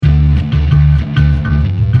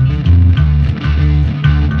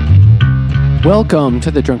Welcome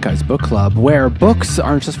to the Drunk Guys Book Club, where books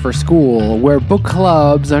aren't just for school, where book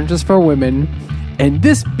clubs aren't just for women, and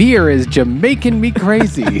this beer is Jamaican me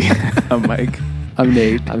crazy. I'm Mike. I'm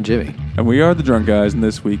Nate. I'm Jimmy. And we are the Drunk Guys, and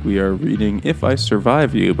this week we are reading If I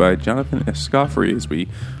Survive You by Jonathan Escoffery as we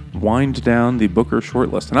wind down the Booker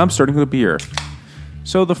shortlist. And I'm starting with a beer.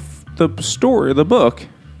 So the story, the book,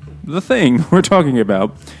 the thing we're talking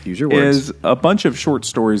about Use your words. is a bunch of short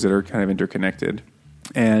stories that are kind of interconnected.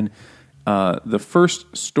 And the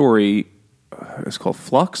first story is called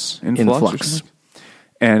Flux. In Flux.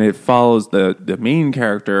 And it follows the main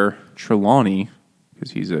character, Trelawney,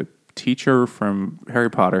 because he's a teacher from Harry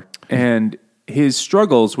Potter, and his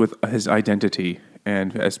struggles with his identity.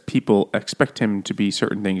 And as people expect him to be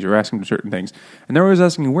certain things, you're asking him certain things. And they're always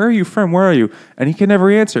asking, where are you from? Where are you? And he can never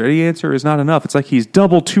answer. Any answer is not enough. It's like he's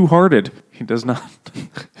double two-hearted. He does not...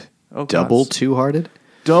 Double two-hearted?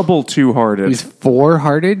 Double two-hearted. He's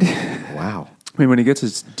four-hearted? Wow. I mean, when he gets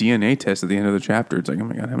his DNA test at the end of the chapter, it's like, oh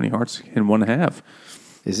my God, how many hearts can one have?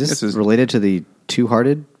 Is this related to the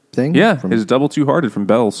two-hearted thing? Yeah, it's double two-hearted from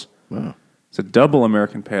Bell's. Wow. It's a double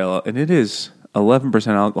American Pale Ale, and it is 11%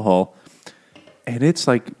 alcohol, and it's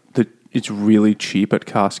like it's really cheap at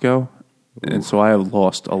Costco, and so I have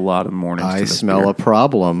lost a lot of mornings. I to this smell beer. a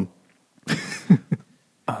problem.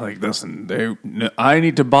 I'm like, listen, I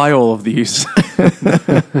need to buy all of these.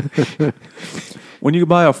 When you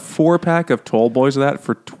buy a 4-pack of Tall Boys of that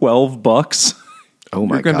for $12, Oh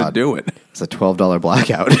my you're going to God. do it. It's a $12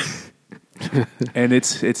 blackout. And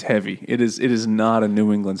it's heavy. It is not a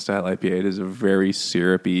New England style IPA. It is a very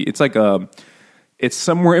syrupy. It's like it's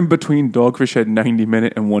somewhere in between Dogfish at 90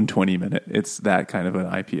 minute and 120 minute. It's that kind of an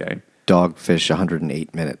IPA. Dogfish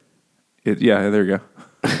 108 minute. Yeah, there you go.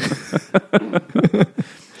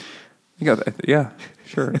 Yeah,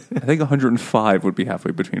 sure. I think 105 would be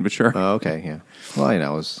halfway between, but sure. Oh, okay, yeah. Well, I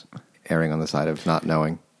was erring on the side of not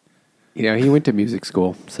knowing. You know, he went to music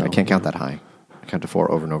school, so... I can't count that high. I count to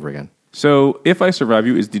 4 over and over again. So, If I Survive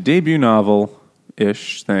You is the debut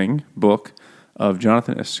novel-ish book of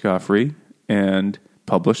Jonathan Escoffery, and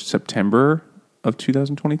published September of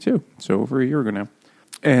 2022, so over a year ago now.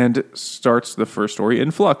 And starts the first story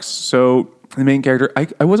in Flux. So, the main character,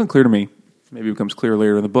 I wasn't clear to me, maybe it becomes clear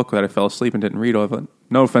later in the book that I fell asleep and didn't read all of it.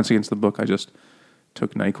 No offense against the book, I just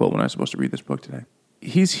took NyQuil when I was supposed to read this book today.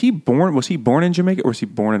 Was he born in Jamaica or was he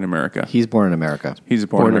born in America? He's born in America. He's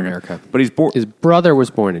born in America. But he's born... His brother was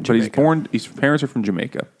born in Jamaica. But his parents are from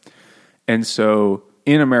Jamaica. And so,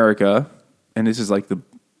 in America, and this is like the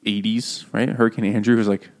 80s, right? Hurricane Andrew was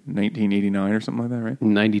like 1989 or something like that, right?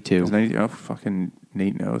 92. Oh, fucking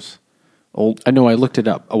Nate knows. Old. I know, I looked it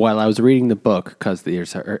up while I was reading the book, because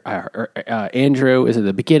there's Andrew is at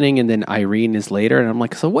the beginning, and then Irene is later, and I'm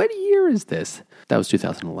like, so what year is this? That was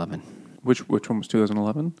 2011. Which one was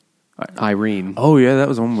 2011? Irene. Oh, yeah, that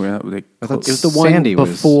was the one where... I thought It was the one Sandy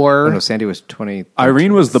before... No, Sandy was 20...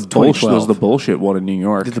 Irene was the 2012. bullshit one in New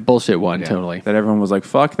York. The bullshit one, totally. That everyone was like,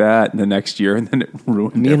 fuck that, the next year, and then it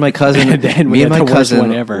ruined Me and my cousin, And then we me and had my the worst cousin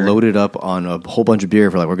one ever. loaded up on a whole bunch of beer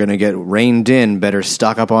for we're going to get rained in, better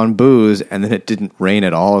stock up on booze, and then it didn't rain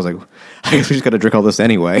at all. I was like, I guess we just got to drink all this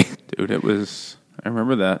anyway. Dude, it was... I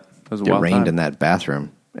remember that. That was a It wild rained time. in that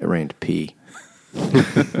bathroom. It rained pee.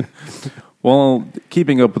 Well,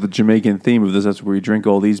 keeping up with the Jamaican theme of this, that's where we drink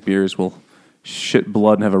all these beers. We'll shit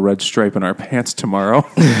blood and have a red stripe in our pants tomorrow.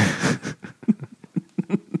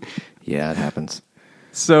 Yeah, it happens.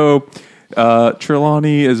 So,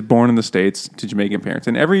 Trelawney is born in the States to Jamaican parents,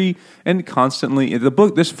 and constantly the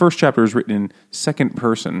book. This first chapter is written in second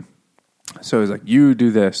person, so it's like you do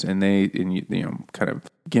this, and kind of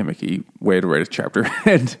gimmicky way to write a chapter,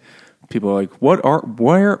 and people are like,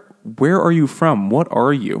 where are you from? What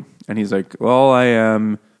are you? And he's like, well, I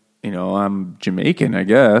am, I'm Jamaican, I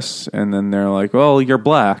guess. And then they're like, well, you're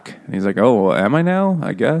black. And he's like, oh, well, am I now?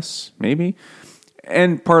 I guess, maybe.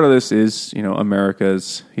 And part of this is,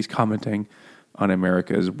 he's commenting on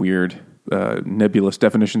America's weird, nebulous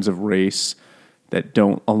definitions of race that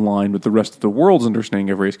don't align with the rest of the world's understanding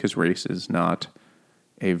of race, because race is not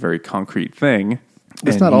a very concrete thing.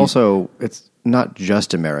 It's not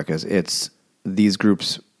just America's. It's these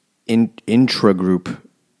groups, intra-group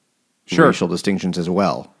racial distinctions as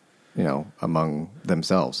well, among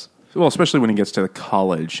themselves. Well, especially when he gets to the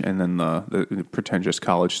college, and then the pretentious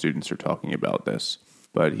college students are talking about this.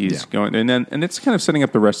 But he's going, and it's kind of setting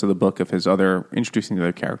up the rest of the book of his introducing the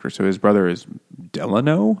other characters. So his brother is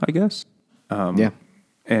Delano, I guess.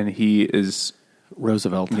 And he is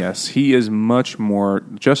Roosevelt. Yes, he is much more,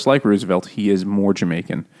 just like Roosevelt, he is more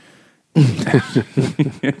Jamaican.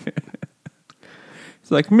 It's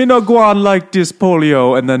like, me no go on like this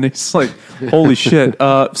polio. And then it's like, holy shit.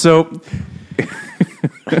 So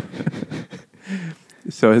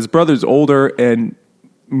So his brother's older and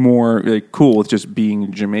more like cool with just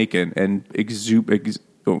being Jamaican and exhibits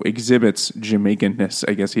Jamaicanness.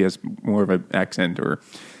 I guess he has more of an accent or.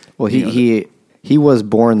 Well, he was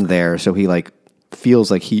born there, so he like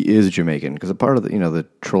feels like he is Jamaican because a part of the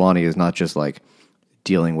Trelawney is not just like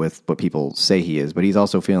dealing with what people say he is, but he's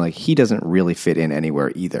also feeling like he doesn't really fit in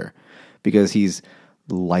anywhere either because he's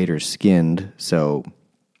lighter skinned. So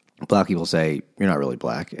black people say you're not really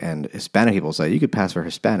black, and Hispanic people say you could pass for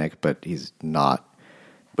Hispanic, but he's not.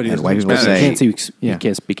 But he and white people Spanish. say he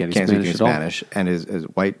can't speak any Spanish at all. and his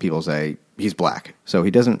white people say he's black, so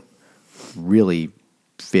he doesn't really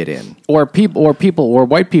fit in. Or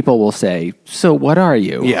white people will say, "So what are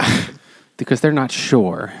you?" Yeah, because they're not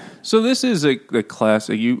sure. So this is a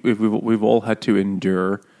classic. We've all had to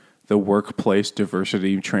endure the workplace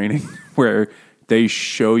diversity training where they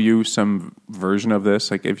show you some version of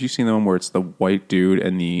this. Like, have you seen the one where it's the white dude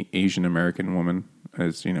and the Asian American woman?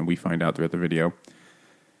 As we find out throughout the video,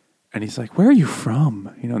 and he's like, "Where are you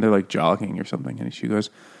from?" They're like jogging or something, and she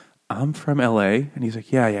goes, "I'm from L.A." And he's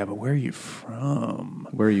like, "Yeah, but where are you from?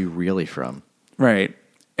 where are you really from?" Right.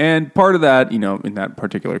 And part of that, in that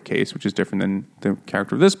particular case, which is different than the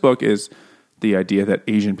character of this book, is the idea that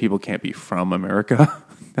Asian people can't be from America,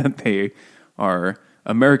 that they are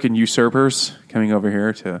American usurpers coming over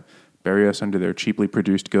here to bury us under their cheaply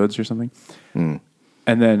produced goods or something. Mm.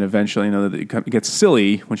 And then eventually, it gets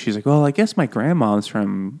silly when she's like, "Well, I guess my grandma's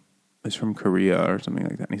from Korea or something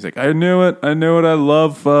like that." And he's like, "I knew it. I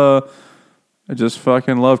love, I just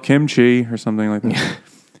fucking love kimchi," or something like that.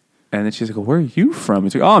 And then she's like, "Well, where are you from?"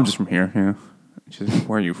 He's like, "Oh, I'm just from here." Yeah. She's like,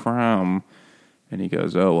 "Where are you from?" And he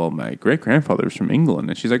goes, "Oh, well, my great-grandfather's from England."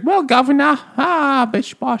 And she's like, "Well, governor,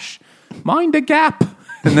 bish bosh, mind the gap."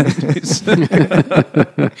 And then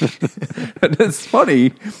it's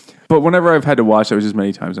funny. But whenever I've had to watch that, just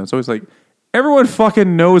many times now, it's always like, everyone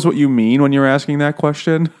fucking knows what you mean when you're asking that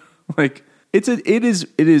question. Like, it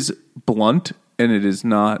is blunt, and it is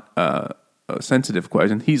not a sensitive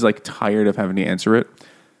question. He's like tired of having to answer it.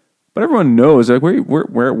 But everyone knows, like, where,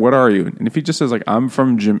 what are you? And if he just says, like, I'm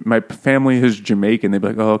from, my family is Jamaican, they'd be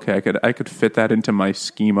like, oh, okay, I could fit that into my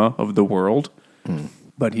schema of the world. Mm.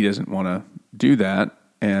 But he doesn't want to do that,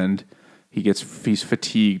 and he's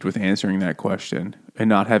fatigued with answering that question and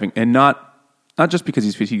not just because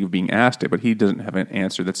he's fatigued of being asked it, but he doesn't have an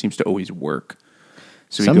answer that seems to always work.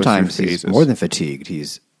 So sometimes he's more than fatigued.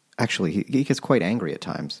 He's actually he gets quite angry at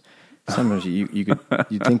times. Sometimes you'd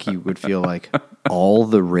think he would feel like all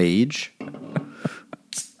the rage.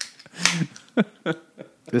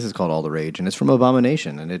 This is called All the Rage, and it's from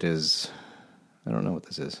Abomination, and it is, I don't know what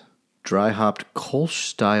this is. Dry hopped Kolsch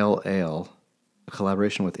style ale, a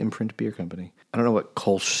collaboration with Imprint Beer Company. I don't know what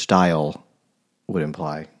Kolsch style would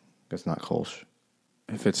imply. It's not Kolsch.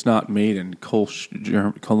 If it's not made in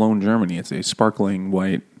Cologne, Germany, it's a sparkling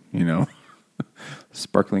white,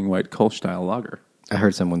 sparkling white Kolsch style lager. I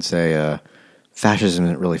heard someone say fascism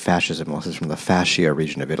isn't really fascism unless it's from the Fascia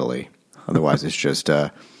region of Italy. Otherwise, it's just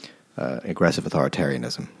aggressive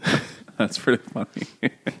authoritarianism. That's pretty funny.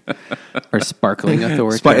 Or sparkling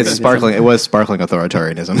authoritarianism. It's sparkling. It was sparkling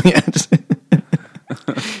authoritarianism. Yes.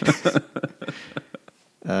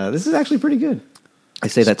 This is actually pretty good. I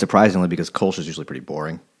say that surprisingly because Kolsch is usually pretty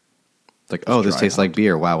boring. It's like, oh, this tastes like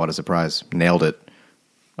beer. Wow, what a surprise. Nailed it.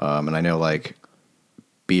 And I know, like,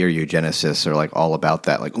 beer eugenicists are, like, all about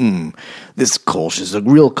that. Like, this Kolsch is a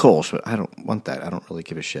real Kolsch. But I don't want that. I don't really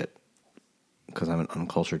give a shit because I'm an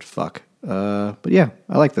uncultured fuck. But yeah,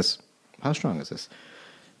 I like this. How strong is this?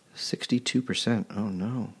 62%. Oh,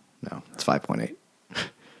 no. No, it's 5.8.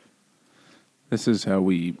 This is how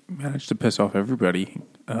we manage to piss off everybody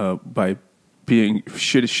by being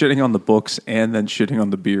shitting on the books and then shitting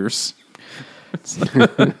on the beers.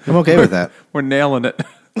 I'm okay with that. We're nailing it.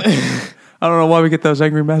 I don't know why we get those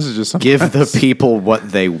angry messages sometimes. Give the people what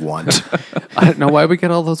they want. I don't know why we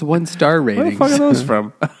get all those 1-star ratings. Where the fuck are those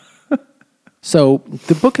from? So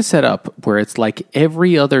the book is set up where it's like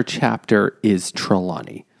every other chapter is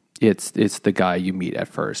Trelawney. It's the guy you meet at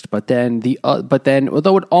first, but then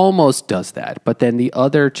although it almost does that, but then the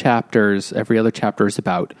other chapters, every other chapter is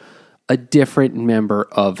about a different member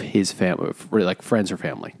of his family, like friends or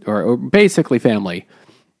family, or basically family,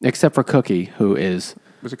 except for Cookie, who is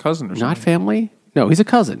was a cousin or something. Not family. No, he's a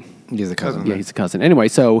cousin. He's a cousin. Yeah, he's a cousin. Anyway,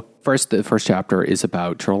 so the first chapter is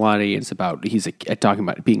about Trelawney. It's about talking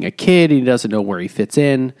about being a kid. He doesn't know where he fits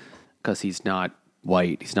in because he's not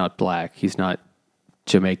white. He's not black. He's not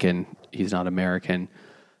Jamaican. He's not American.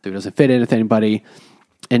 So he doesn't fit in with anybody.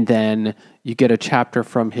 And then you get a chapter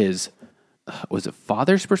from his, was it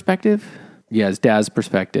father's perspective? his dad's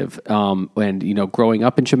perspective. And, growing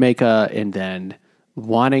up in Jamaica and then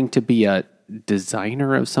wanting to be a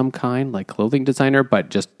designer of some kind, like clothing designer, but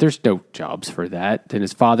just there's no jobs for that. And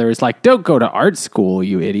his father is like, don't go to art school,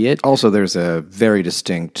 you idiot. Also, there's a very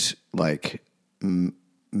distinct, like,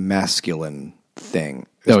 masculine thing,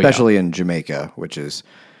 especially in Jamaica, which is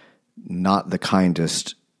not the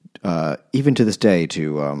kindest, even to this day,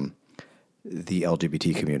 to the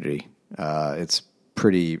LGBT community. It's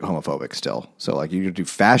pretty homophobic still. So, like, you do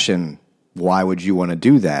fashion, why would you want to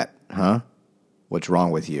do that, huh? What's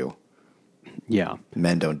wrong with you? Yeah.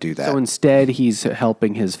 Men don't do that. So instead, he's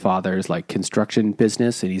helping his father's, like, construction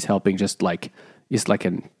business, and he's helping he's like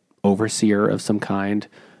an overseer of some kind.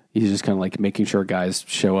 He's just kind of like making sure guys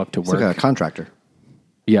show up to work. Like a contractor.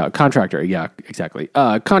 Yeah, contractor. Yeah, exactly.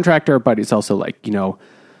 Contractor, but it's also like,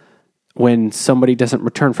 when somebody doesn't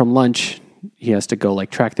return from lunch, he has to go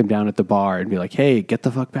like track them down at the bar and be like, hey, get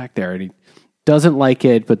the fuck back there. And he doesn't like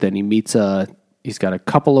it, but then he meets he's got a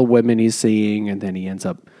couple of women he's seeing, and then he ends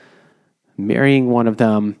up marrying one of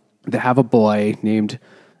them. They have a boy named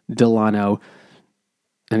Delano,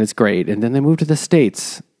 and it's great. And then they move to the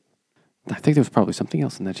States. I think there was probably something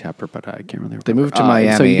else in that chapter, but I can't really remember. They moved to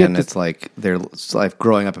Miami, and it's like their life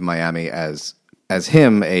growing up in Miami as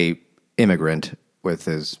him, a immigrant with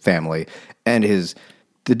his family, and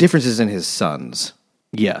the differences in his sons.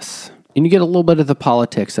 Yes. And you get a little bit of the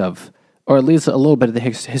politics of, or at least a little bit of the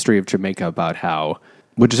history of Jamaica about how...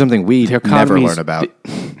 Which is something we never learn about.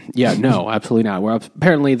 Yeah, no, absolutely not. Where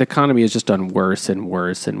apparently the economy has just done worse and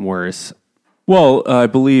worse and worse. Well, I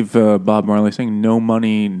believe Bob Marley saying "no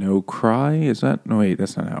money, no cry." Is that? No, wait,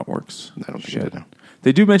 that's not how it works. I don't think so.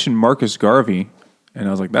 They do mention Marcus Garvey, and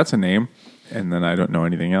I was like, "That's a name," and then I don't know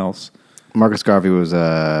anything else. Marcus Garvey was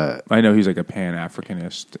I know he's like a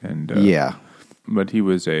Pan-Africanist, and yeah, but he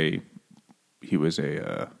was a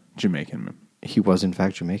Jamaican. He was in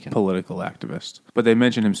fact Jamaican, political activist. But they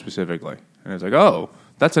mentioned him specifically, and I was like, "Oh,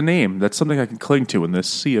 that's a name. That's something I can cling to in this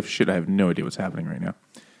sea of shit. I have no idea what's happening right now."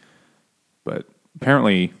 But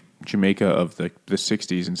apparently, Jamaica of the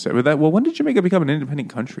 60s and stuff. Well, when did Jamaica become an independent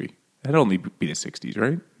country? That'd only be the 60s,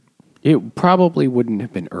 right? It probably wouldn't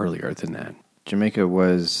have been earlier than that. Jamaica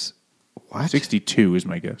was what? 62 is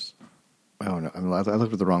my guess. Oh no, I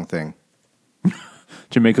looked at the wrong thing.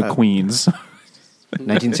 Jamaica Queens,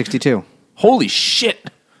 1962. Holy shit!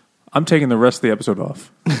 I'm taking the rest of the episode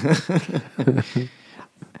off.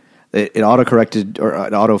 It auto-corrected, or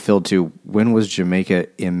it auto-filled to, when was Jamaica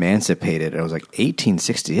emancipated? And I was like,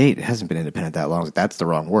 1868. It hasn't been independent that long. I was like, that's the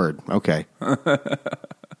wrong word. Okay.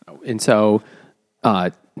 And so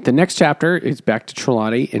the next chapter is back to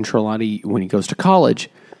Trelawney. And Trelawney, when he goes to college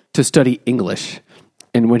to study English.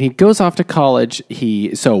 And when he goes off to college,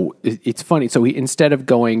 it's funny. So he, instead of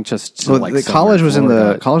going just to the college was in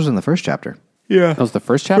the first chapter. Yeah. That was the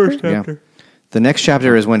first chapter? Yeah. The next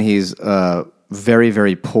chapter is when he's very,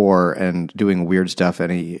 very poor and doing weird stuff, and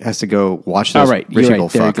he has to go watch this rich people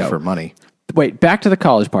fuck for money. Wait, back to the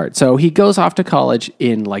college part. So he goes off to college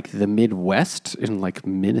in like the Midwest, in like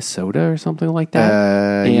Minnesota or something like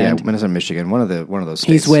that. Minnesota, Michigan, one of those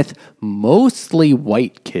states. He's with mostly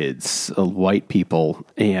white kids, white people,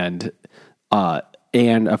 and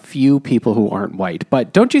a few people who aren't white.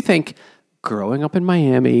 But don't you think, growing up in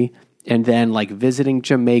Miami and then like visiting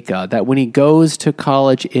Jamaica, that when he goes to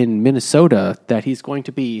college in Minnesota, that he's going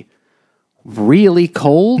to be really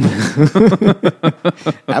cold?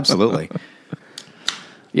 Absolutely.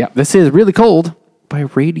 Yeah, this is Really Cold by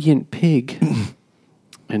Radiant Pig.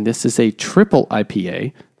 And this is a triple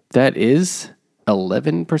IPA that is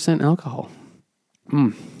 11% alcohol.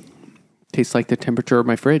 Tastes like the temperature of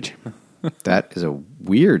my fridge. That is a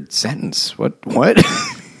weird sentence. What?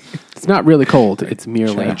 It's not really cold. It's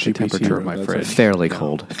merely the ChatGPT temperature of wrote my that. fridge. Fairly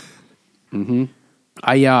cold. Mm-hmm.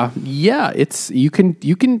 It's you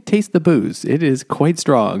can taste the booze. It is quite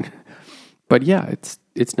strong. But yeah,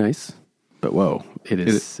 it's nice. But whoa, it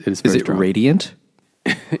is very Is it strong. radiant?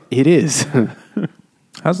 It is.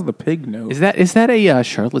 How's the pig know? Is that a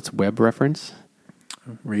Charlotte's Web reference?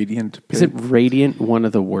 Radiant pig? Is it radiant one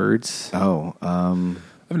of the words? Oh,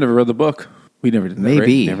 I've never read the book. We never did that,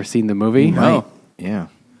 maybe. right? Never seen the movie? No. Yeah.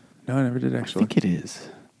 No, I never did I actually. think it is.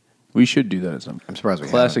 We should do that at some I'm surprised we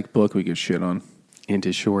classic book we could shit on.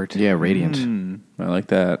 Into short. haven't. Yeah, radiant. I like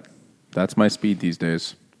that. That's my speed these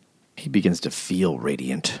days. He begins to feel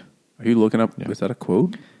radiant. Are you looking up? Is that a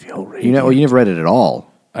quote? Feel radiant. You never read it at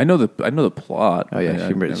all. I know the plot. Oh yeah,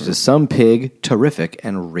 I it's just some pig, terrific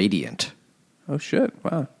and radiant. Oh shit!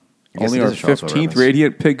 Wow. I guess Only it our is a Charlotte's Web 15th reference.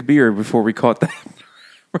 Radiant Pig beer before we caught that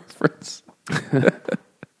reference.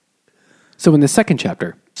 So in the second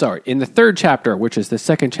chapter, Sorry, in the third chapter, which is the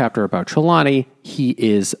second chapter about Trelawney, he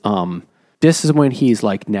is, this is when he's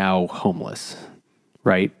like now homeless,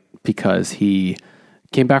 right? Because he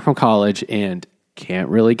came back from college and can't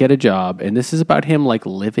really get a job. And this is about him like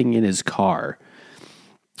living in his car.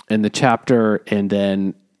 And the chapter, and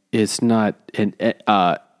then it's not, and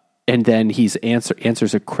then he's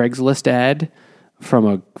answers a Craigslist ad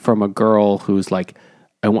from a girl who's like,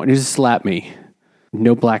 I want you to slap me.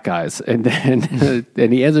 No black guys. And then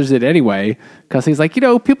and he answers it anyway because he's like,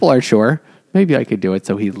 people aren't sure. Maybe I could do it.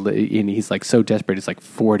 So he's like so desperate. It's like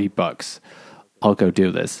 $40. I'll go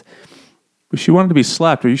do this. But she wanted to be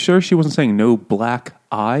slapped. Are you sure she wasn't saying no black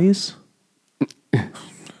eyes?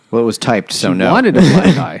 Well, it was typed, so she no. wanted a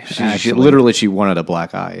black eye. She wanted a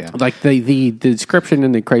black eye, yeah. Like the description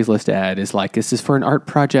in the Craigslist ad is like, this is for an art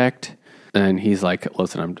project. And he's like,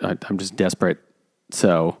 listen, I'm just desperate.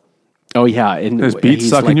 So, oh yeah. And his beat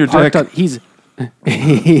sucking your dick. He's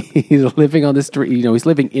living on the street, he's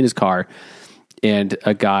living in his car. And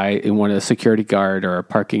a guy, a security guard or a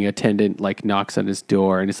parking attendant, like knocks on his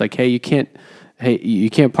door and it's like, hey, you can't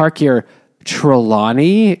park here,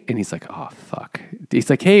 Trelawney. And he's like, oh fuck. He's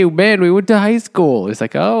like, hey man, we went to high school. He's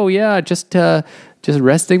like, oh yeah, just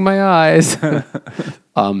resting my eyes.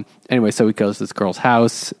 Anyway, so he goes to this girl's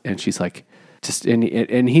house and she's like,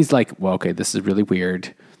 and he's like, well, okay, this is really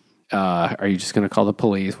weird. Are you just going to call the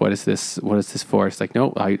police? What is this for? It's like,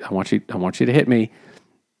 no, I want you to hit me.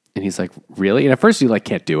 And he's like, really? And at first he like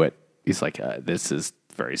can't do it. He's like, this is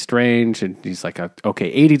very strange. And he's like,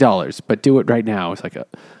 okay, $80, but do it right now. It's like,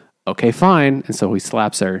 okay, fine. And so he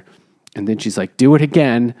slaps her. And then she's like, do it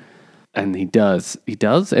again. And he does.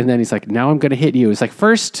 And then he's like, now I'm going to hit you. He's like,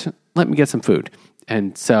 first, let me get some food.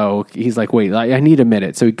 And so he's like, wait, I need a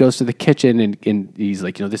minute. So he goes to the kitchen and he's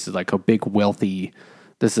like, this is like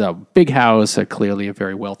this is a big house, clearly a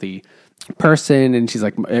very wealthy person. And she's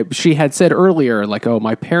like, she had said earlier, like, oh,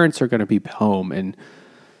 my parents are going to be home in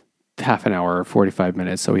half an hour or 45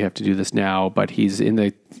 minutes. So we have to do this now. But he's in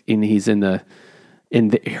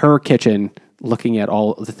her kitchen looking at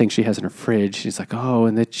all the things she has in her fridge. She's like, oh,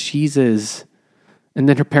 and the cheeses. And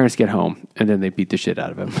then her parents get home and then they beat the shit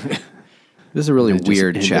out of him. This is a really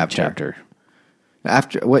weird chapter.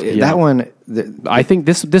 After that one, I think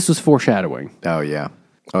this was foreshadowing. Oh yeah.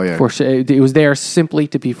 It was there simply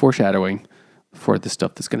to be foreshadowing for the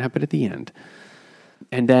stuff that's going to happen at the end.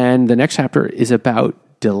 And then the next chapter is about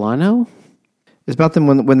Delano. It's about them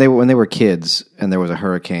when they were kids and there was a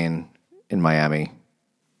hurricane in Miami.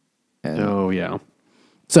 Oh yeah.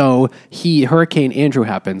 So Hurricane Andrew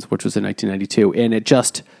happens, which was in 1992, and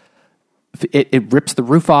it rips the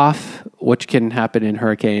roof off, which can happen in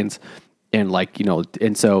hurricanes. And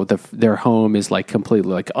and so their home is like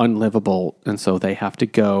completely like unlivable. And so they have to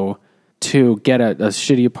go to get a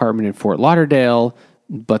shitty apartment in Fort Lauderdale.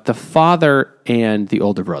 But the father and the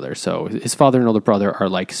older brother, so his father and older brother are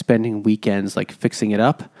like spending weekends like fixing it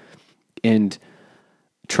up. And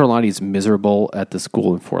Trelawney's miserable at the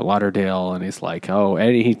school in Fort Lauderdale. And he's like,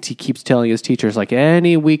 and he keeps telling his teachers like,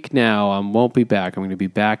 any week now, I won't be back. I'm going to be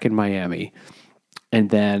back in Miami. And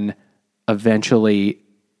then eventually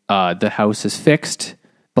the house is fixed,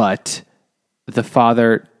 but the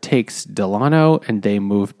father takes Delano and they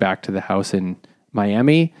move back to the house in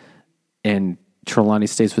Miami, and Trelawney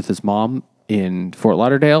stays with his mom in Fort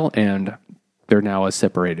Lauderdale, and they're now a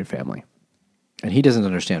separated family. And he doesn't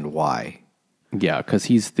understand why. Yeah, because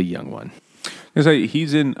he's the young one.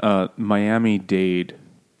 He's in Miami-Dade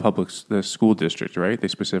the school district, right? They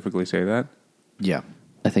specifically say that? Yeah.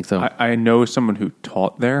 I think so. I know someone who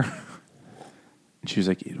taught there. And she was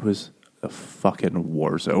like, it was a fucking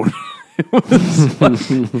war zone.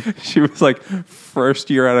 She was like, first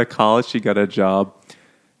year out of college, she got a job.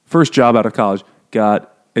 First job out of college,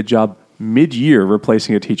 got a job mid-year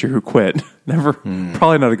replacing a teacher who quit.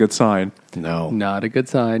 Probably not a good sign. No. Not a good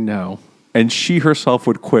sign, no. And she herself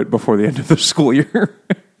would quit before the end of the school year.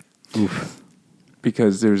 Oof.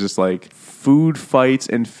 Because there's just like food fights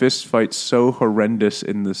and fist fights so horrendous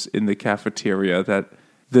in the cafeteria that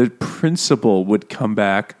the principal would come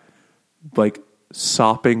back like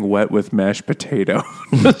sopping wet with mashed potato.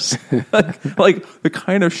 like the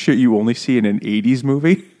kind of shit you only see in an 80s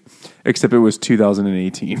movie, except it was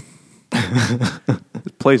 2018. This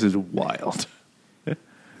place is wild.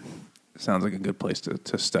 Sounds like a good place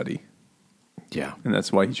to study. Yeah. And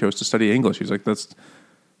that's why he chose to study English. He's like, let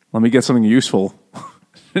me get something useful,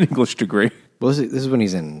 an English degree. Well, this is when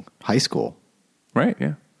he's in high school. Right,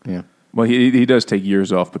 yeah. Yeah. Well, he does take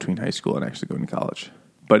years off between high school and actually going to college.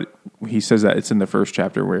 But he says that it's in the first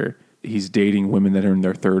chapter where he's dating women that are in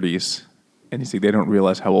their 30s. And he's like, they don't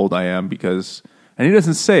realize how old I am because... And he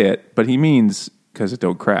doesn't say it, but he means because it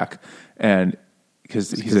don't crack. And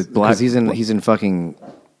because he's a black... Because he's in fucking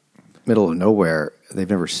middle of nowhere. They've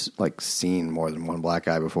never seen more than one black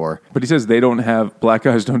guy before. But he says black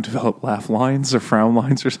guys don't develop laugh lines or frown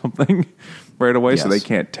lines or something right away, so they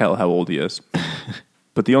can't tell how old he is.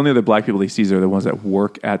 But the only other black people he sees are the ones that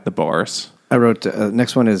work at the bars. I wrote,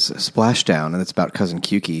 next one is Splashdown, and it's about Cousin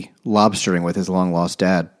Kukey lobstering with his long-lost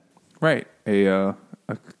dad. Right. No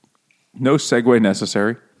segue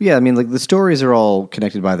necessary. Yeah, I mean, like the stories are all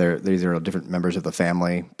connected by these are different members of the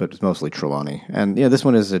family, but it's mostly Trelawney. And yeah, this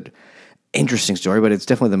one is an interesting story, but it's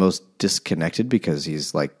definitely the most disconnected because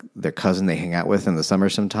he's like their cousin they hang out with in the summer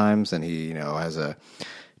sometimes, and he, has a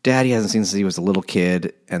dad he hasn't seen since he was a little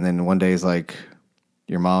kid, and then one day he's like,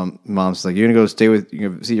 your mom's like, you're gonna go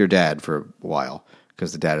see your dad for a while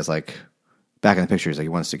because the dad is like back in the picture. He's like he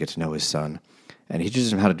wants to get to know his son, and he just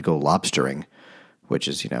doesn't know how to go lobstering, which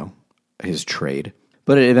is his trade.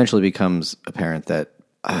 But it eventually becomes apparent that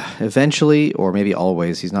eventually, or maybe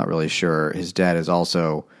always, he's not really sure. His dad is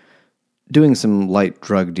also doing some light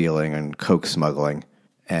drug dealing and coke smuggling,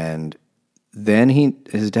 and then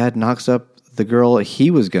his dad knocks up the girl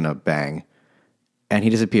he was gonna bang, and he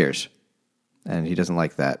disappears. And he doesn't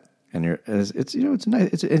like that, and it's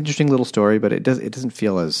an interesting little story, but it doesn't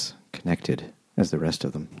feel as connected as the rest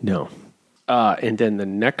of them. No. And then the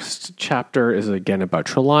next chapter is again about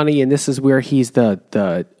Trelawney, and this is where he's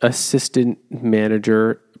the assistant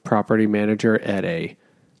manager, property manager at a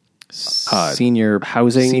senior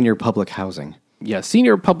public housing. Yeah,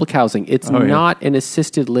 senior public housing. It's not an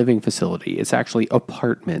assisted living facility. It's actually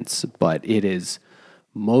apartments, but it is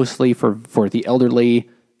mostly for the elderly.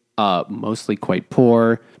 Mostly quite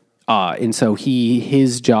poor, and so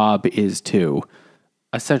his job is to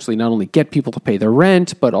essentially not only get people to pay their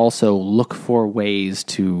rent, but also look for ways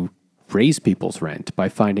to raise people's rent by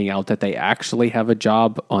finding out that they actually have a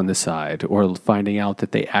job on the side, or finding out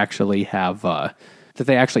that they actually have that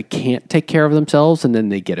they actually can't take care of themselves, and then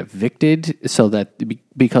they get evicted. So that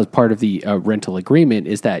because part of the rental agreement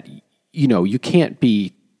is that you can't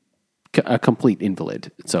be a complete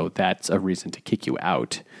invalid, so that's a reason to kick you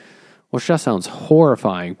out. Which just sounds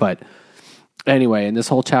horrifying, but anyway, and this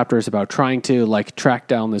whole chapter is about trying to track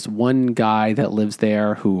down this one guy that lives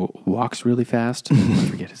there who walks really fast. I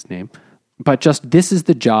forget his name. But just this is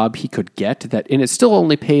the job he could get, and it still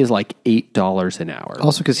only pays $8 an hour.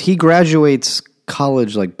 Also because he graduates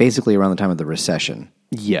college basically around the time of the recession.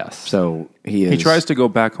 Yes. So he tries to go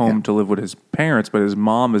back home to live with his parents, but his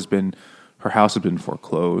mom her house has been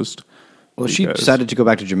foreclosed. Well, she decided to go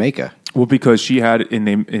back to Jamaica. Well, because she had, and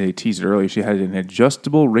they teased it earlier, she had an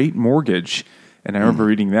adjustable rate mortgage. And I remember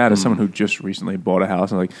reading that as someone who just recently bought a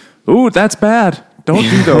house. And I'm like, ooh, that's bad. Don't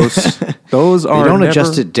do those. Those are They don't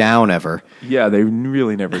adjust it down ever. Yeah, they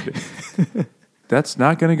really never do. That's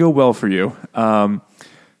not going to go well for you.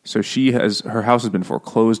 So her house has been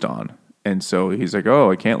foreclosed on. And so he's like,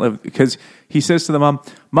 oh, I can't live. Because he says to the mom,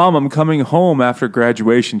 I'm coming home after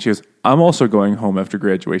graduation. She goes, I'm also going home after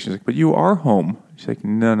graduation. He's like, but you are home. She's like,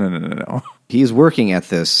 no. He's working at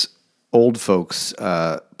this old folks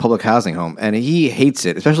public housing home, and he hates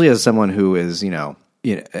it, especially as someone who is,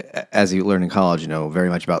 as you learn in college, very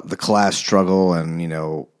much about the class struggle and,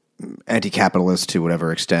 anti-capitalist to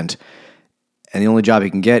whatever extent. And the only job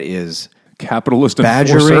he can get is capitalist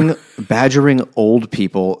badgering old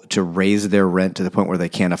people to raise their rent to the point where they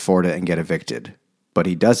can't afford it and get evicted. But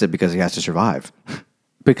he does it because he has to survive.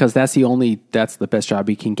 Because that's the best job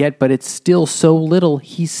he can get, but it's still so little,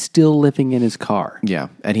 he's still living in his car. Yeah,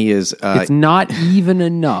 and he is... it's not even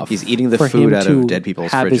enough. He's eating the food out of dead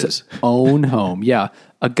people's fridges. His own home. Yeah,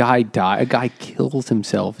 a guy kills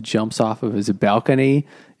himself, jumps off of his balcony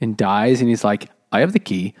and dies, and he's like, I have the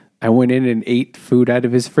key. I went in and ate food out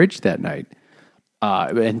of his fridge that night.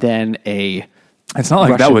 And then it's not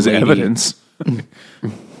like Russian that was evidence.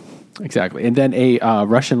 Exactly. And then a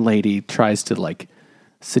Russian lady tries to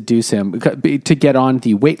seduce him to get on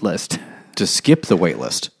the wait list. To skip the wait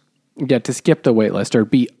list. Yeah, to skip the wait list or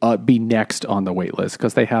be next on the wait list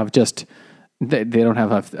because they have they don't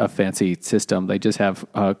have a fancy system. They just have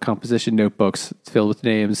composition notebooks filled with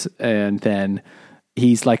names, and then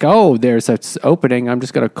he's like, oh, there's an opening. I'm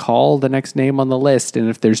just going to call the next name on the list. And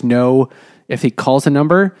if he calls a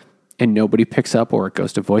number and nobody picks up or it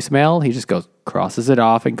goes to voicemail, he just crosses it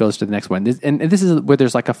off and goes to the next one. And this is where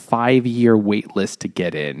there's a 5-year wait list to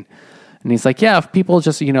get in. And he's like, yeah, if people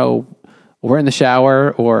just, were in the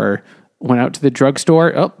shower or went out to the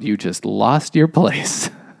drugstore, oh, you just lost your place.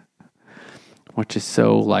 Which is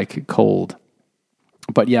so cold.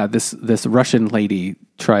 But yeah, this Russian lady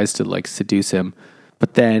tries to seduce him.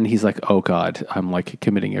 But then he's like, oh God, I'm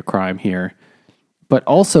committing a crime here. but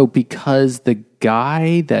also because the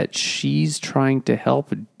guy that she's trying to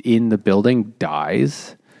help in the building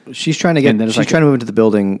dies. She's trying to trying to move into the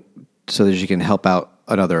building so that she can help out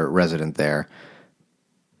another resident there.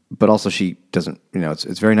 But also she doesn't,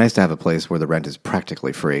 it's very nice to have a place where the rent is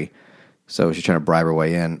practically free. So she's trying to bribe her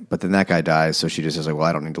way in. But then that guy dies, so she just is like, well,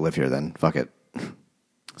 I don't need to live here then. Fuck it.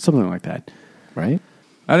 Something like that. Right?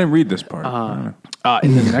 I didn't read this part.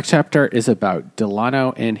 And then the next chapter is about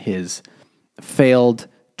Delano and his failed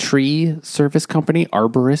tree service company,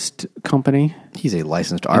 arborist company. He's a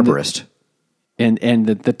licensed arborist. And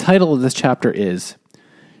the title of this chapter is,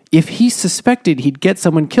 If He Suspected He'd Get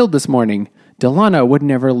Someone Killed This Morning, Delano Would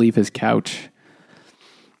Never Leave His Couch.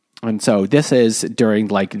 And so this is during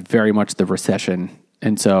very much the recession.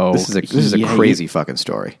 And so this is a crazy fucking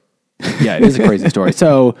story. Yeah, it is a crazy story.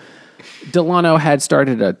 So Delano had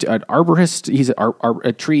started an arborist. He's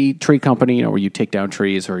a tree company, where you take down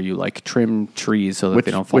trees or you trim trees so that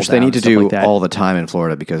they don't fall down. Which they need to do like that. all the time in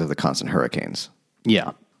Florida because of the constant hurricanes.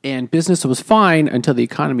 Yeah. And business was fine until the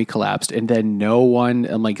economy collapsed. And then no one,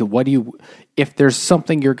 I'm like, if there's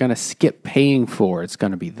something you're going to skip paying for, it's going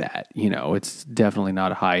to be that. It's definitely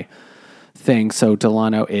not a high thing. So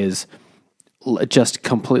Delano is just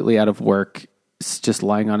completely out of work, just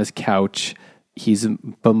lying on his couch. He's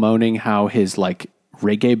bemoaning how his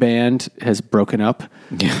reggae band has broken up,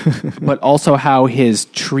 but also how his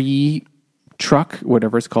tree truck,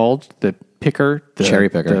 whatever it's called, the cherry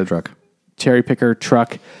picker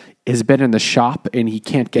truck, has been in the shop and he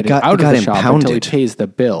can't get it out of the shop until he pays the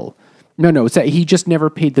bill. No, it's that he just never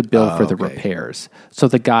paid the bill for the repairs. So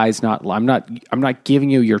the guy's not. I'm not giving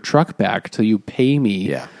you your truck back till you pay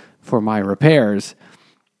me for my repairs.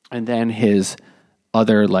 And then his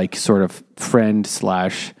other sort of friend /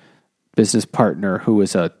 business partner who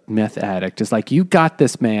is a meth addict is like, you got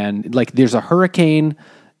this, man. There's a hurricane.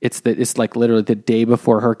 It's literally the day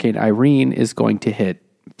before Hurricane Irene is going to hit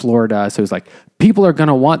Florida. So it's like, people are going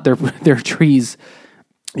to want their trees,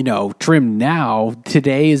 trimmed now.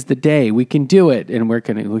 Today is the day we can do it. And we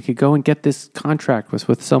could go and get this contract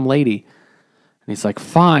with some lady. And he's like,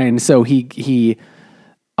 fine. So he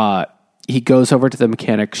goes over to the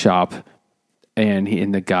mechanic shop.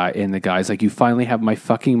 And the guy's like, you finally have my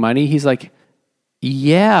fucking money? He's like,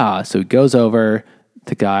 yeah. So he goes over.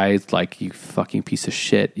 The guy's like, you fucking piece of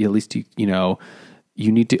shit. At least you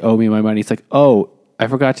need to owe me my money. It's like, oh, I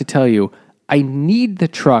forgot to tell you, I need the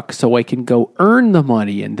truck so I can go earn the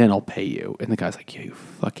money and then I'll pay you. And the guy's like, yeah, you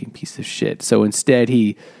fucking piece of shit. So instead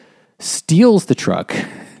he steals the truck.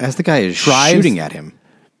 As the guy is shooting at him.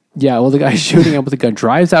 Yeah, well, the guy shooting him with a gun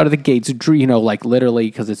drives out of the gates, literally,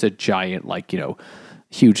 because it's a giant,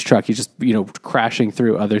 huge truck. He's just, crashing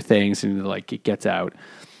through other things, and it gets out.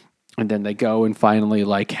 And then they go and finally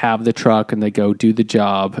have the truck, and they go do the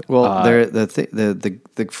job. Well,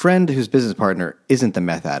 the friend whose business partner isn't the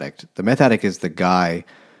meth addict. The meth addict is the guy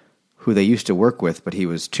who they used to work with, but he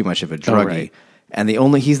was too much of a druggie. Right. And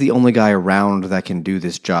he's the only guy around that can do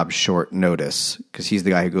this job short notice, because he's the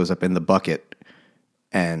guy who goes up in the bucket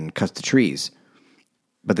and cuts the trees.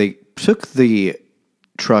 But they took the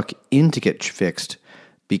truck in to get fixed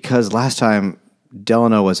because last time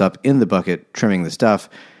Delano was up in the bucket trimming the stuff,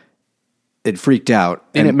 it freaked out.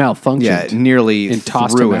 And it malfunctioned. Yeah, nearly and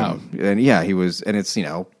tossed him out. And he was, and it's,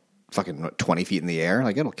 fucking 20 feet in the air.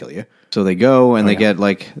 It'll kill you. So they go and they get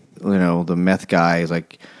the meth guy is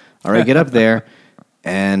like, all right, get up there.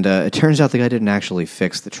 And it turns out the guy didn't actually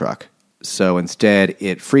fix the truck. So instead,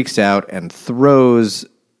 it freaks out and throws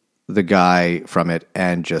the guy from it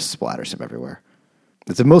and just splatters him everywhere.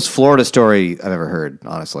 It's the most Florida story I've ever heard,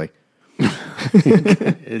 honestly.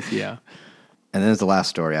 Yeah. And then there's the last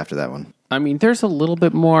story after that one. I mean, there's a little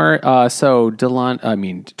bit more. So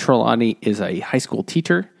Trelawney is a high school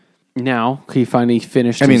teacher now. He finally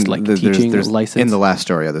finished his teaching license. In the last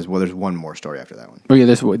story, there's one more story after that one. Oh yeah,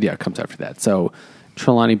 it comes after that. So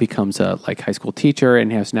Trelawney becomes a high school teacher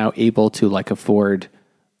and is now able to afford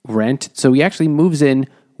rent. So he actually moves in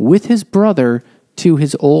with his brother to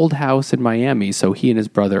his old house in Miami. So he and his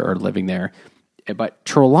brother are living there. But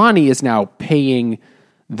Trelawney is now paying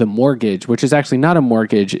the mortgage, which is actually not a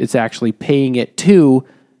mortgage. It's actually paying it to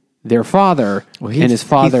their father. Well, and his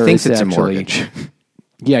father thinks is it's actually, a mortgage.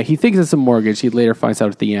 Yeah, he thinks it's a mortgage. He later finds out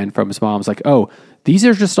at the end from his mom. It's like, oh, these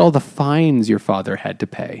are just all the fines your father had to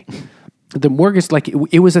pay. The mortgage,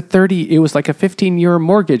 it was a 15-year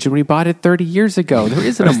mortgage, and we bought it 30 years ago. There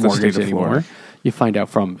isn't a mortgage anymore. You find out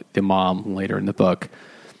from the mom later in the book.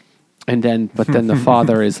 But then the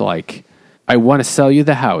father is like, I want to sell you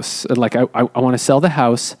the house. I want to sell the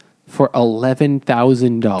house for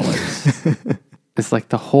 $11,000. It's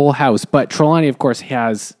the whole house. But Trelawney, of course,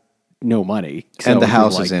 has no money. And the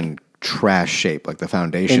house like, is in trash shape. Like the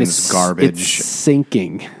foundation is garbage. It's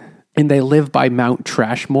sinking. And they live by Mount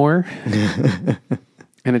Trashmore.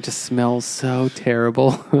 And it just smells so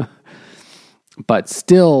terrible. But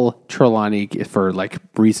still, Trelawney, for like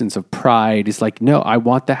reasons of pride, is like, no, I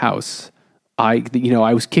want the house. I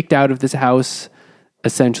was kicked out of this house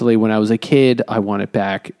essentially when I was a kid. I want it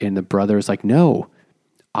back. And the brother is like, no,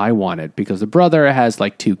 I want it, because the brother has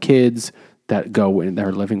like 2 kids that go and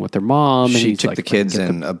they're living with their mom. She and took like, the kids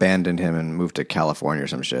and abandoned him and moved to California or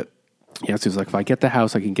some shit. Yeah, so he's like, if I get the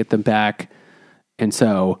house, I can get them back. And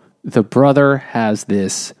so the brother has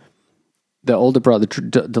this, the older brother,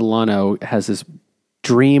 Delano, has this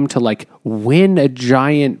dream to like win a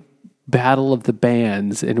giant battle of the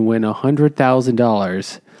bands and win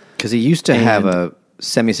 $100,000. Because he used to have a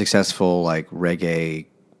semi-successful like reggae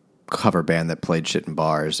cover band that played shit in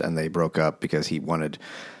bars, and they broke up because he wanted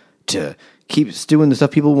to keep doing the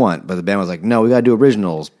stuff people want, but the band was like, no, we got to do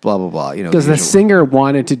originals, blah blah blah. Because the singer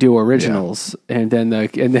wanted to do originals, and then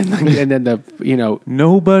the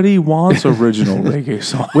Nobody wants original reggae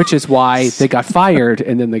songs, which is why they got fired,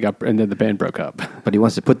 and then the band broke up. But he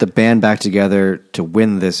wants to put the band back together to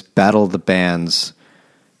win this battle of the bands,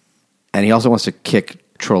 and he also wants to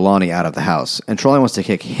kick Trelawney out of the house, and Trelawney wants to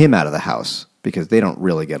kick him out of the house because they don't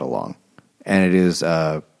really get along, and it is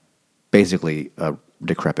basically a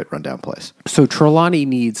decrepit, rundown place. So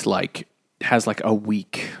Trelawney has a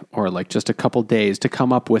week or like just a couple days to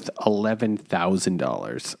come up with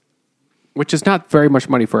 $11,000, which is not very much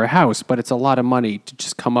money for a house, but it's a lot of money to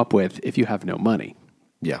just come up with if you have no money.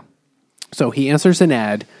 Yeah. So he answers an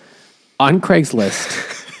ad on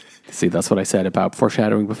Craigslist. See, that's what I said about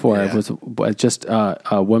foreshadowing before. Yeah. It was just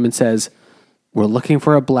a woman says, we're looking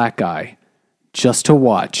for a black guy just to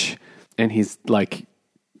watch. And he's like,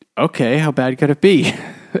 okay, how bad could it be?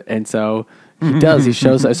 And so he does. He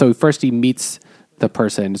shows. So first he meets the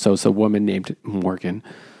person. So it's a woman named Morgan,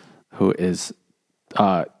 who is,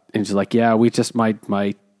 and she's like, yeah,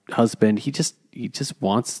 my husband, he just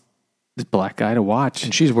wants this black guy to watch.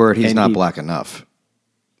 And she's worried he's not black enough.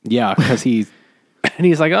 Yeah, because he's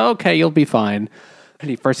like, oh, okay, you'll be fine. And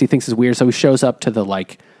he thinks it's weird, so he shows up to the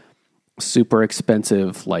like super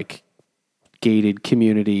expensive like gated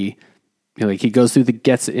community. You know, like he gets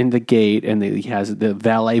in the gate, and he has the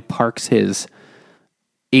valet parks his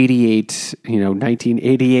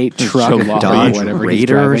 1988 truck, Dodge whatever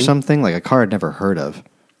Raider or something, like a car I'd never heard of.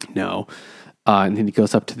 No, and then he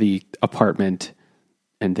goes up to the apartment,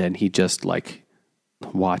 and then he just like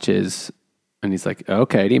watches, and he's like,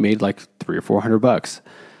 okay, and he made like $300 or $400.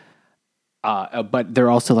 But they're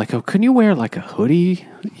also like, oh, couldn't you wear like a hoodie?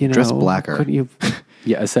 You know, dress blacker. Couldn't you?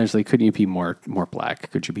 Yeah, essentially, couldn't you be more black?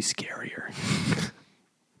 Could you be scarier?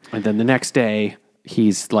 And then the next day,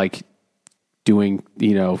 he's like doing,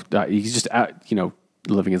 he's just out,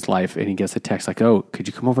 living his life, and he gets a text like, oh, could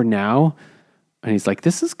you come over now? And he's like,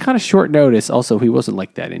 this is kind of short notice. Also, he wasn't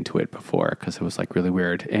like that into it before because it was like really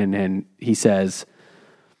weird. And then he says,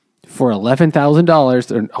 for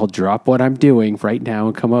 $11,000, I'll drop what I'm doing right now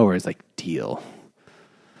and come over. It's like, deal.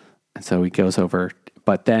 And so he goes over,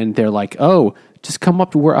 but then they're like, oh, just come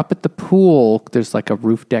up. We're up at the pool. There's like a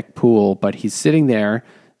roof deck pool, but he's sitting there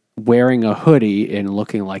wearing a hoodie and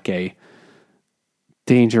looking like a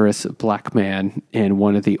dangerous black man. And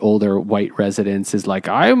one of the older white residents is like,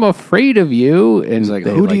 I'm afraid of you. And he's like,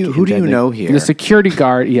 who do you know here? The security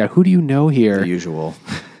guard. Yeah. Who do you know here? The usual.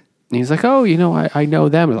 And he's like, oh, I know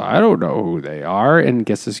them. Like, I don't know who they are. And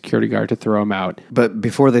gets the security guard to throw him out. But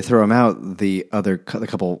before they throw him out, the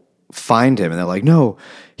couple find him, and they're like, no,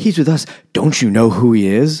 he's with us. Don't you know who he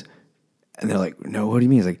is? And they're like, no, what do you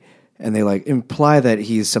mean? He's like, and they like imply that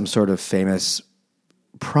he's some sort of famous,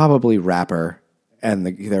 probably rapper, and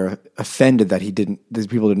they're offended that these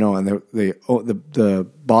people didn't know. And the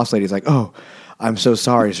boss lady's like, oh, I'm so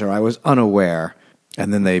sorry, sir. I was unaware.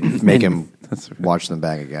 And then they make him watch them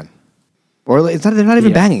bang again. Or they're not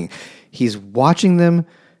even banging. He's watching them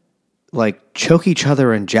like choke each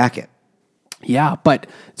other and jacket. Yeah, but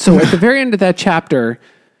so at the very end of that chapter,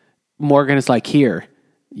 Morgan is like, here,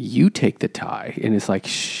 you take the tie. And it's like,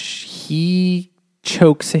 he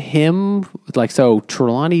chokes him. Like, so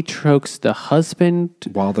Trelawney chokes the husband.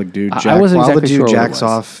 While the dude, jacks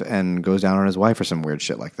off and goes down on his wife or some weird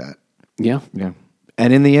shit like that. Yeah. Yeah.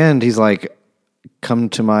 And in the end, he's like, come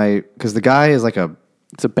to because the guy is like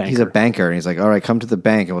it's a banker. He's a banker, and he's like, all right, come to the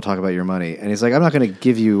bank and we'll talk about your money. And he's like, I'm not going to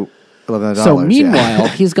give you $11,000. So meanwhile,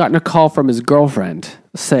 he's gotten a call from his girlfriend,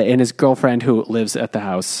 and his girlfriend who lives at the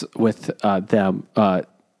house with them,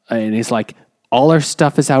 and he's like, all our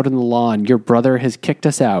stuff is out in the lawn. Your brother has kicked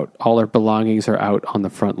us out. All our belongings are out on the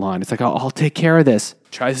front lawn. It's like, oh, I'll take care of this.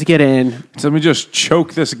 Tries to get in. So let me just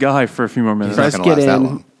choke this guy for a few more minutes. Tries to get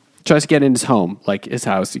in. Tries to get in his home, like his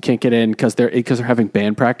house. You can't get in because they're having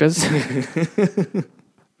band practice.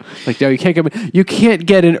 Like, no, you can't get. You can't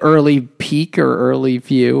get an early peek or early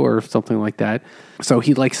view or something like that. So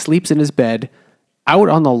he like sleeps in his bed out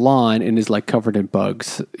on the lawn and is like covered in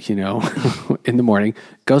bugs, in the morning.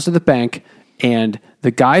 Goes to the bank and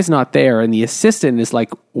the guy's not there, and the assistant is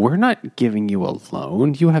like, "We're not giving you a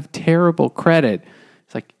loan. You have terrible credit."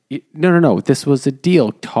 It's like, no. This was a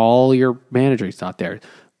deal. Call your manager. He's not there.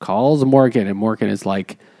 Calls Morgan, and Morgan's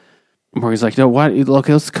like, "No, what? Look,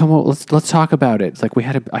 let's talk about it." It's like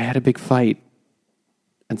I had a big fight,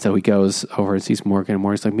 and so he goes over and sees Morgan, and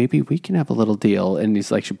Morgan's like, "Maybe we can have a little deal." And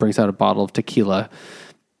he's like, she brings out a bottle of tequila,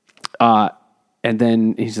 and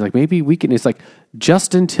then he's like, "Maybe we can." It's like,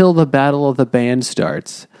 just until the battle of the band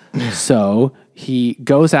starts. So he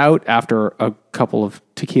goes out after a couple of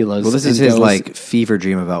tequilas. Well, this is his like fever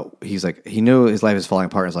dream about. He's like, he knew his life is falling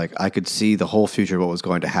apart. It's like, I could see the whole future of what was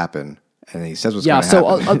going to happen. And he says what's going to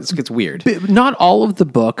happen. It gets weird. Not all of the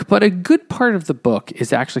book, but a good part of the book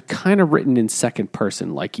is actually kind of written in second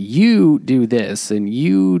person. Like, you do this and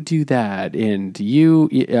you do that, and you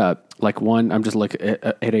like one. I'm just looking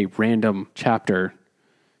at a random chapter.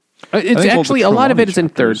 It's actually a lot of it is in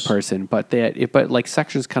third person, but like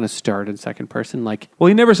sections kind of start in second person. Like, well,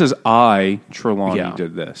 he never says Trelawney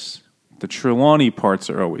did this. The Trelawney parts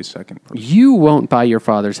are always second person. You won't buy your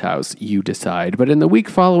father's house, you decide. But in the week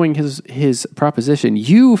following his proposition,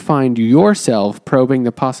 you find yourself probing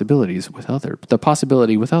the possibility with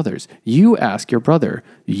others. You ask your brother.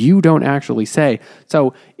 You don't actually say.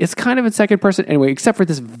 So it's kind of in second person anyway, except for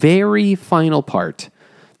this very final part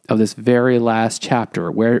of this very last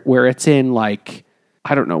chapter where it's in, like,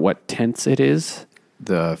 I don't know what tense it is.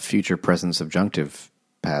 The future present subjunctive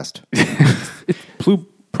past.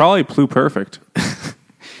 Probably pluperfect.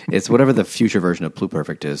 It's whatever the future version of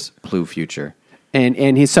pluperfect is. Plu future. And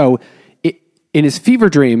in his fever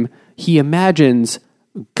dream, he imagines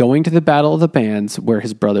going to the Battle of the Bands where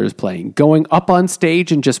his brother is playing, going up on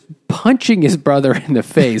stage and just punching his brother in the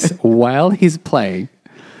face while he's playing,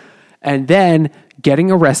 and then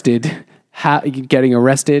getting arrested by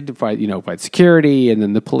security and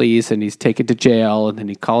then the police, and he's taken to jail, and then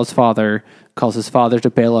he calls his father to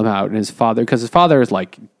bail him out, and because his father is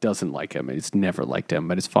like, doesn't like him, he's never liked him,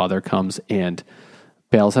 but his father comes and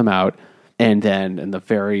bails him out, and then in the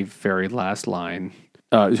very, very last line,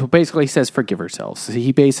 so basically he says, "Forgive yourselves." So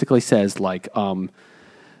he basically says, like,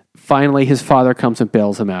 finally his father comes and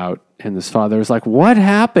bails him out, and his father is like, "What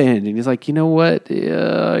happened?" And he's like, "You know what?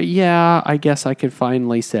 Yeah, I guess I could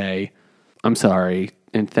finally say, I'm sorry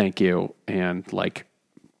and thank you, and like,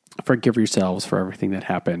 forgive yourselves for everything that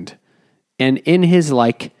happened." And in his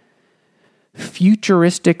like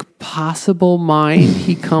futuristic possible mind,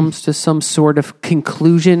 he comes to some sort of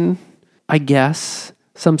conclusion, I guess,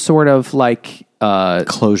 some sort of like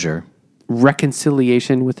closure,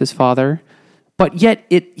 reconciliation with his father. But yet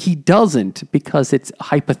he doesn't, because it's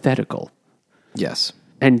hypothetical. Yes.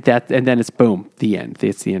 And then it's boom, the end.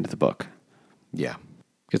 It's the end of the book. Yeah.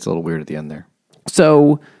 Gets a little weird at the end there.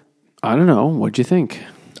 So, I don't know. What'd you think?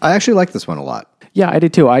 I actually like this one a lot. Yeah, I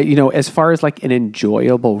did too. As far as like an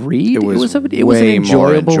enjoyable read, it was an way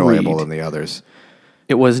more enjoyable read. than the others.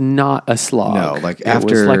 It was not a slog. No, like it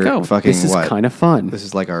after was like, fucking this is kind of fun. This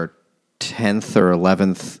is like our 10th or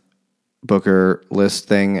 11th Booker list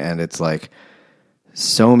thing, and it's like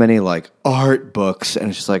so many like art books, and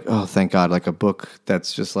it's just like, oh, thank God, like a book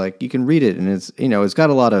that's just like you can read it, and it's got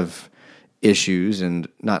a lot of issues, and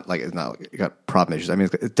it's not like it got problem issues. I mean,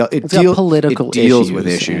 it got political it deals issues with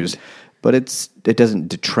issues, but it doesn't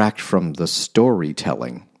detract from the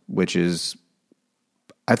storytelling, which is,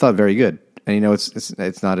 I thought, very good. And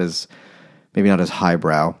it's not as, maybe not as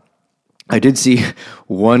highbrow. I did see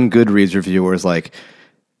one Goodreads review where it's like,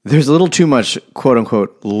 there's a little too much quote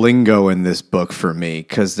unquote lingo in this book for me,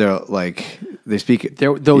 because they're like, they speak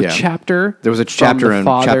chapter. There was a chapter in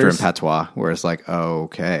patois where it's like, oh,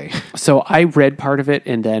 okay. So I read part of it,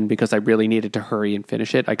 and then because I really needed to hurry and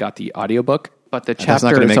finish it, I got the audiobook. But the chapter, that's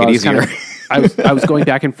not going to make it easier. I was going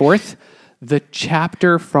back and forth. The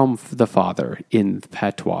chapter from the father in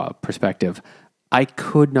patois perspective, I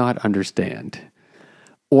could not understand.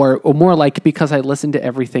 Or more like, because I listened to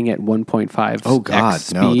everything at 1.5 x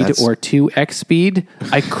speed or 2x speed,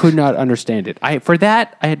 I could not understand it. For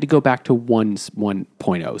that, I had to go back to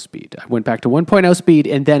 1.0 speed. I went back to 1.0 speed,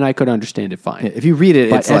 and then I could understand it fine. If you read it,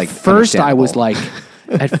 but it's like first I was like,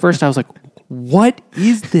 what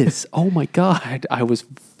is this? Oh my God. I was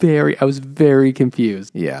was very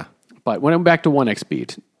confused. Yeah. But when I'm back to 1x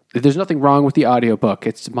speed, there's nothing wrong with the audiobook.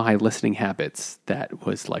 It's my listening habits that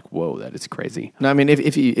was like, whoa, that is crazy. No, I mean,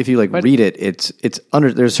 if you like read it, it's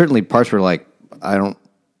under. There's certainly parts where like I don't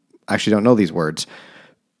know these words,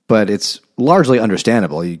 but it's largely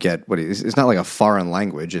understandable. You get what it's not like a foreign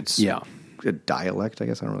language. It's a dialect, I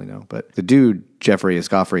guess. I don't really know. But the dude, Jeffrey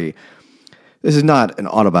Escoffery, this is not an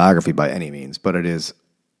autobiography by any means, but it is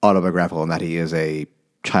autobiographical in that he is a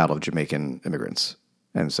child of Jamaican immigrants.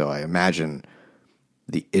 And so I imagine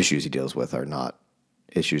the issues he deals with are not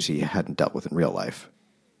issues he hadn't dealt with in real life.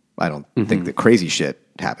 I don't think that crazy shit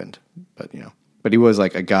happened, but he was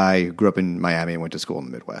like a guy who grew up in Miami and went to school in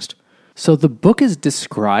the Midwest. So the book is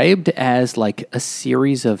described as like a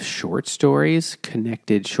series of short stories,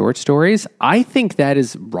 connected short stories. I think that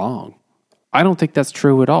is wrong. I don't think that's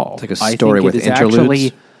true at all. It's like a story with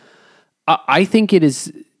interludes. I think it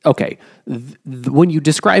is. Okay, when you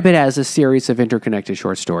describe it as a series of interconnected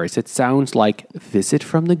short stories, it sounds like Visit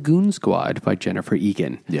from the Goon Squad by Jennifer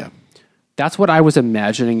Egan. Yeah. That's what I was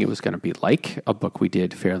imagining it was going to be like, a book we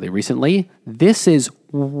did fairly recently. This is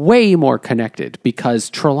way more connected because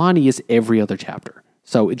Trelawney is every other chapter.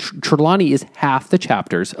 So Trelawney is half the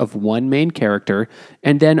chapters of one main character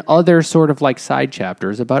and then other sort of like side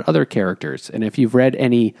chapters about other characters. And if you've read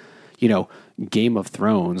any, Game of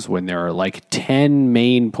Thrones, when there are like 10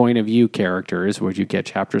 main point of view characters where you get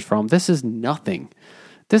chapters from, this is nothing.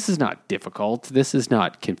 This is not difficult. This is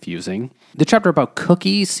not confusing. The chapter about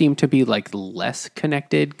Cookie seemed to be like less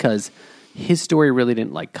connected because his story really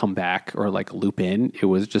didn't like come back or like loop in. It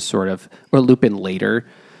was just sort of, or loop in later.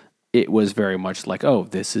 It was very much like, oh,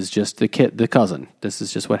 this is just the cousin. This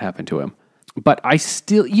is just what happened to him. But I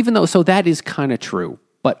still, even though, so that is kind of true.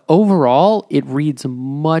 But overall, it reads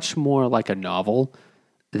much more like a novel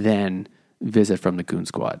than Visit from the Goon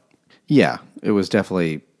Squad. Yeah, it was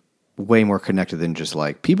definitely way more connected than just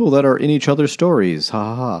like people that are in each other's stories. Ha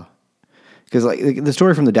ha ha. Because like the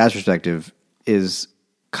story from the dad's perspective is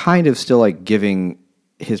kind of still like giving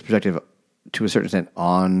his perspective to a certain extent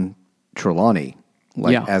on Trelawney.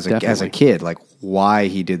 Like as a kid, like why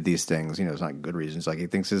he did these things. It's not good reasons. Like he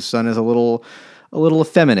thinks his son is a little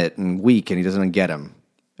effeminate and weak, and he doesn't get him.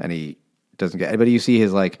 And he doesn't get it. But you see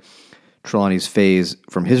his like Trelawney's phase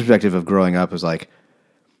from his perspective of growing up is like,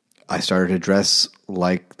 I started to dress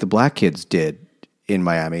like the black kids did in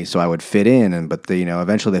Miami, so I would fit in. But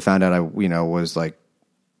eventually they found out I was like,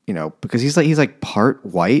 because he's like part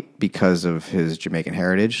white because of his Jamaican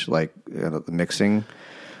heritage, like the mixing.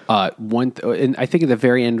 And I think at the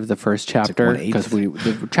very end of the first chapter, because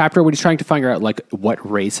the chapter when he's trying to figure out like what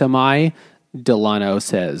race am I, Delano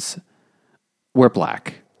says, "We're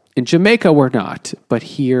black. In Jamaica, we're not, but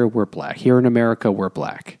here we're black. Here in America, we're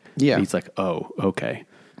black." Yeah, and he's like, "Oh, okay."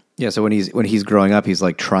 Yeah, so when he's growing up, he's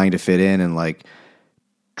like trying to fit in and like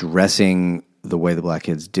dressing the way the black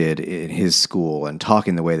kids did in his school and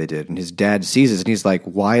talking the way they did. And his dad sees this and he's like,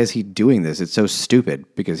 why is he doing this? It's so stupid,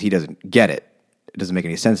 because he doesn't get it. It doesn't make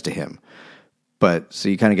any sense to him. But so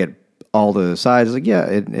you kind of get all the sides. Like, yeah,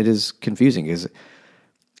 it is confusing. Is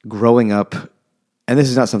growing up, and this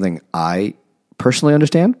is not something I personally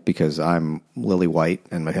understand because I'm lily white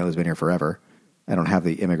and my family's been here forever. I don't have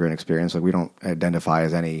the immigrant experience. Like, we don't identify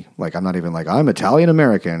as any, like, I'm not even like, I'm Italian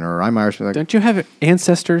American or I'm Irish. Like, don't you have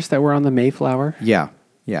ancestors that were on the Mayflower? Yeah.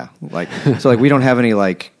 Like, so like, we don't have any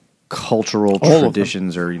like cultural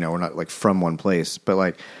traditions or, we're not like from one place, but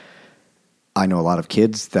like, I know a lot of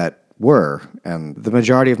kids that were, and the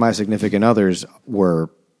majority of my significant others were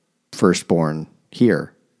firstborn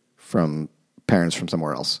here from parents from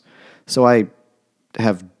somewhere else. So I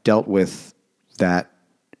have dealt with that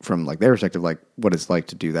from like their perspective, like what it's like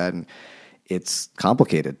to do that. And it's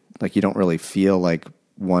complicated. Like you don't really feel like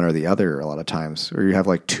one or the other a lot of times, or you have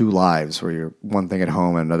like two lives where you're one thing at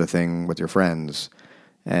home and another thing with your friends.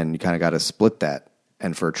 And you kind of got to split that.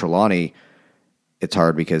 And for Trelawney, it's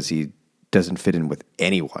hard because he doesn't fit in with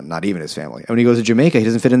anyone, not even his family. And when he goes to Jamaica, he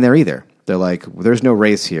doesn't fit in there either. They're like, well, there's no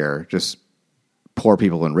race here, just poor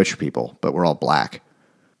people and rich people, but we're all black.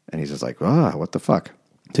 And he's just like, what the fuck?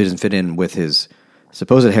 So he doesn't fit in with his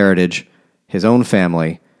supposed heritage, his own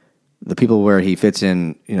family, the people where he fits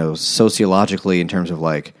in, sociologically in terms of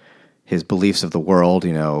like his beliefs of the world,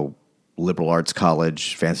 liberal arts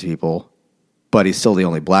college, fancy people, but he's still the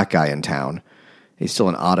only black guy in town. He's still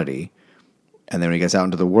an oddity. And then when he gets out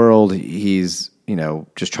into the world, he's,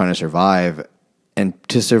 just trying to survive. And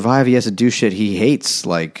to survive, he has to do shit he hates,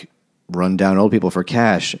 like run down old people for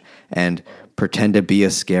cash and pretend to be a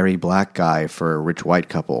scary black guy for a rich white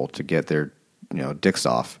couple to get their, dicks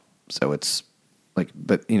off. So it's like,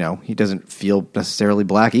 but, he doesn't feel necessarily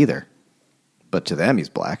black either. but to them, he's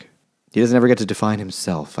black. He doesn't ever get to define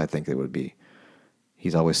himself, I think it would be.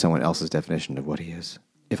 He's always someone else's definition of what he is.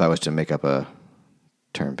 If I was to make up a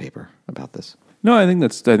term paper about this. No, I think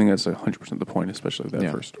that's 100% the point, especially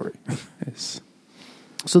that first story.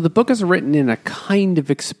 So the book is written in a kind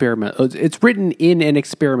of experiment. It's written in an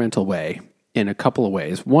experimental way in a couple of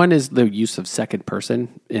ways. One is the use of second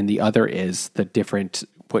person, and the other is the different,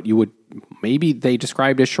 what you would, maybe they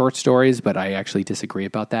described as short stories, but I actually disagree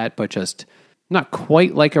about that, but just not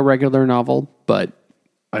quite like a regular novel, but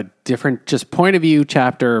a different just point of view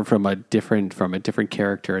chapter from a different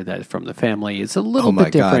character that from the family. It's a little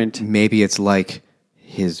bit different. God. Maybe it's like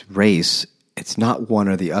his race. It's not one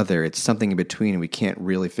or the other. It's something in between, and we can't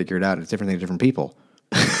really figure it out. It's different things to different people.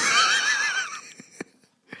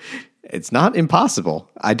 It's not impossible.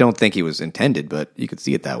 I don't think he was intended, but you could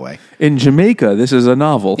see it that way. In Jamaica, this is a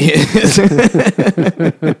novel. So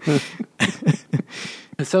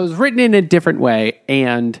it's written in a different way,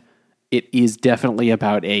 and it is definitely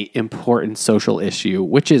about a important social issue,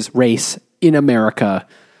 which is race in America.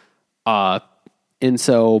 And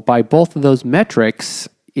so by both of those metrics,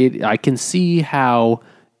 I can see how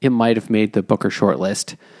it might have made the Booker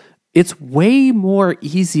shortlist. It's way more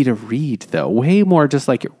easy to read, though. Way more just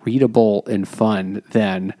like readable and fun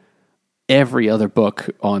than every other book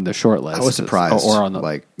on the shortlist. I was surprised. Or on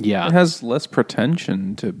the, It has less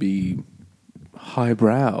pretension to be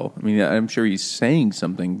highbrow. I mean, I'm sure he's saying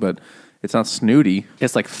something, but it's not snooty.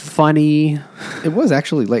 It's like funny. It was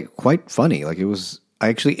actually like quite funny. Like it was. I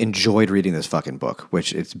actually enjoyed reading this fucking book,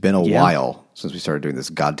 which it's been a while since we started doing this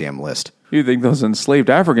goddamn list. You think those enslaved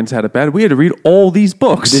Africans had it bad? We had to read all these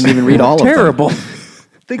books. Didn't even read all of them. Terrible.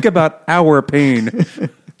 Think about our pain.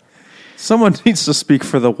 Someone needs to speak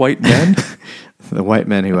for the white men. The white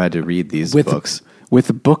men who had to read these books.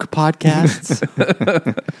 With book podcasts.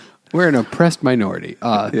 We're an oppressed minority.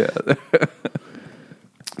 So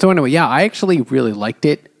anyway, I actually really liked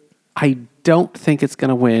it. I don't think it's going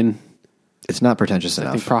to win. It's not pretentious enough.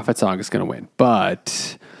 I think Prophet Song is going to win,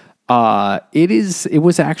 but it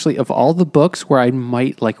was actually, of all the books where I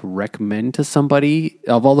might like recommend to somebody,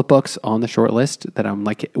 of all the books on the short list that I'm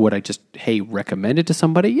like, would I just recommend it to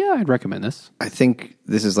somebody? Yeah, I'd recommend this. I think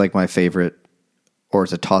this is like my favorite, or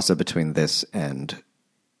it's a toss up between this and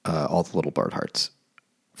All the Little Bird Hearts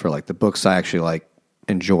for like the books I actually like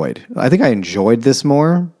enjoyed. I think I enjoyed this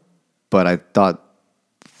more, but I thought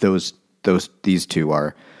these two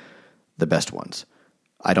are the best ones.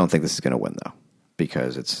 I don't think this is going to win though,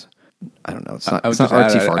 because it's not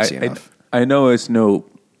artsy-fartsy enough. I know it's no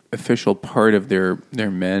official part of their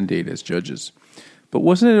mandate as judges, but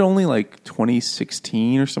wasn't it only like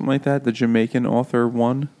 2016 or something like that? The Jamaican author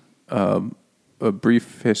won A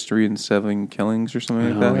Brief History in 7 Killings or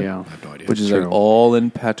something like that. Yeah, I have no idea. Which is like all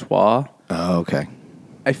in patois. Oh, okay.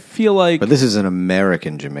 I feel like, but this is an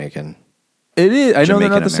American Jamaican. It is. I know they're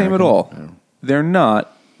not the same at all. No. They're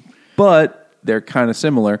not, but they're kind of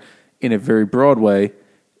similar in a very broad way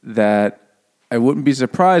that I wouldn't be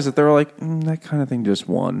surprised if they were like, that kind of thing just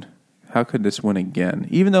won. How could this win again?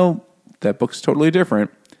 Even though that book's totally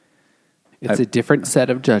different. It's a different set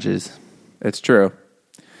of judges. It's true.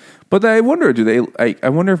 But I wonder, I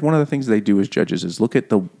wonder if one of the things they do as judges is look at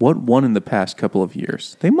what won in the past couple of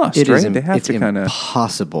years. They must, right? They have to kind of. It's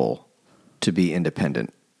impossible to be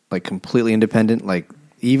independent, like completely independent. Like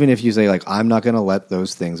even if you say like I'm not going to let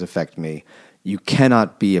those things affect me, you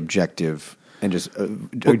cannot be objective and just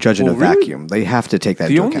judge in a vacuum. They have to take that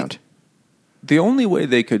into account. The only way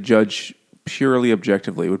they could judge purely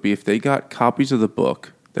objectively would be if they got copies of the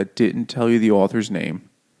book that didn't tell you the author's name,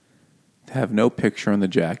 have no picture on the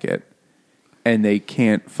jacket, and they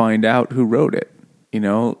can't find out who wrote it,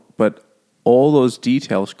 but all those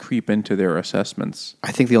details creep into their assessments.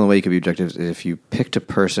 I think the only way you could be objective is if you picked a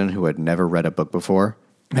person who had never read a book before,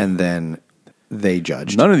 and then they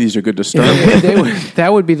judged. None of these are good to start with.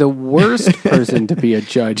 That would be the worst person to be a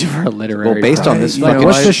judge for a literary. Well, based on this,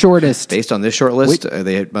 what's the shortest? Based on this short list,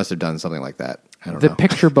 they must have done something like that. I don't know. The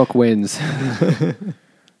picture book wins.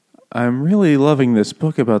 I'm really loving this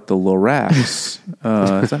book about the Lorax.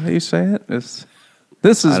 Is that how you say it? This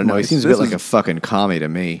is. I don't know. He seems a bit like a fucking commie to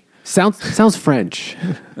me. Sounds French.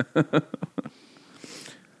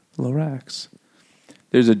 Lorax.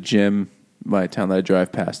 There's a gym in my town that I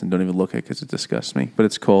drive past and don't even look at because it disgusts me. But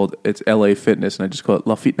it's LA Fitness, and I just call it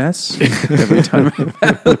La Fitness every time.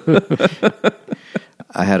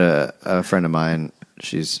 I had a friend of mine.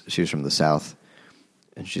 She was from the South,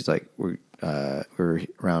 and she's like, we're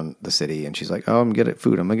around the city, and she's like, "Oh, I'm good at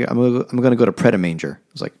food. I'm gonna go to Pret-A-Manger."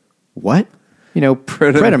 I was like, "What?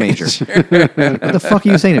 Pret-A-Manger? What the fuck are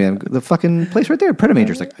you saying to me? The fucking place right there,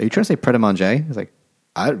 Pret-A-Manger." It's like, "Are you trying to say Pret-A-Manger?" I was like,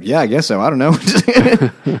 I guess so. I don't know.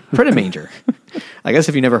 Pretamanger. I guess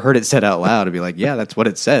if you never heard it said out loud, it'd be like, yeah, that's what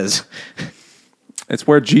it says. It's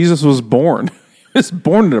where Jesus was born. He was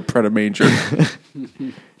born in a pretamanger.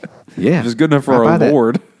 Yeah. It was good enough for our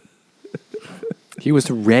Lord. He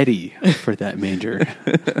was ready for that manger.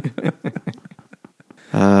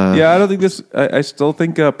 Yeah, I don't think this. I still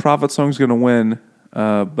think Prophet Song's going to win,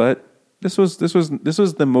 but this was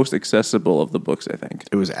the most accessible of the books. I think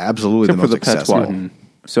It was absolutely except the most for the accessible. Patois.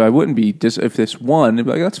 So I wouldn't be if this won. I'd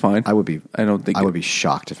be like, that's fine. I would be. I don't think I would be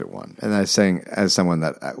shocked if it won. And I'm saying as someone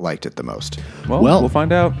that liked it the most. Well, Well- we'll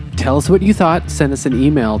find out. Tell us what you thought. Send us an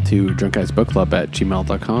email to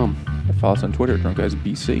drunkguysbookclub@gmail.com. Follow us on Twitter,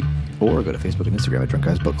 DrunkGuysBC, Or go to Facebook and Instagram at Drunk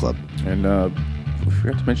Guys Book Club. and we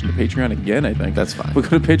forgot to mention the Patreon again. I think That's fine. We go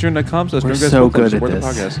to patreon.com. We're so good at this.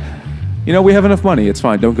 Podcast. You know, we have enough money. It's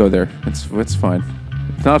fine. Don't go there. It's fine.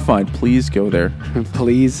 It's not fine. Please go there.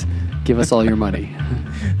 Please give us all your money.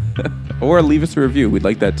 Or leave us a review. We'd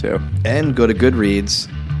like that too. And go to Goodreads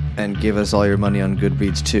and give us all your money on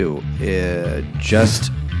Goodreads too.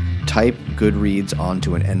 Just type Goodreads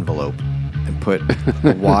onto an envelope and put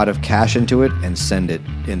a wad of cash into it and send it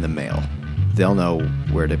in the mail. They'll know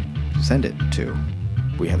where to send it to.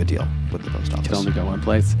 We have a deal with the post office. Can only go one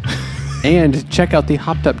place. And check out the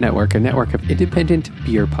Hopped Up Network, a network of independent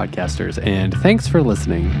beer podcasters. And thanks for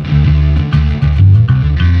listening.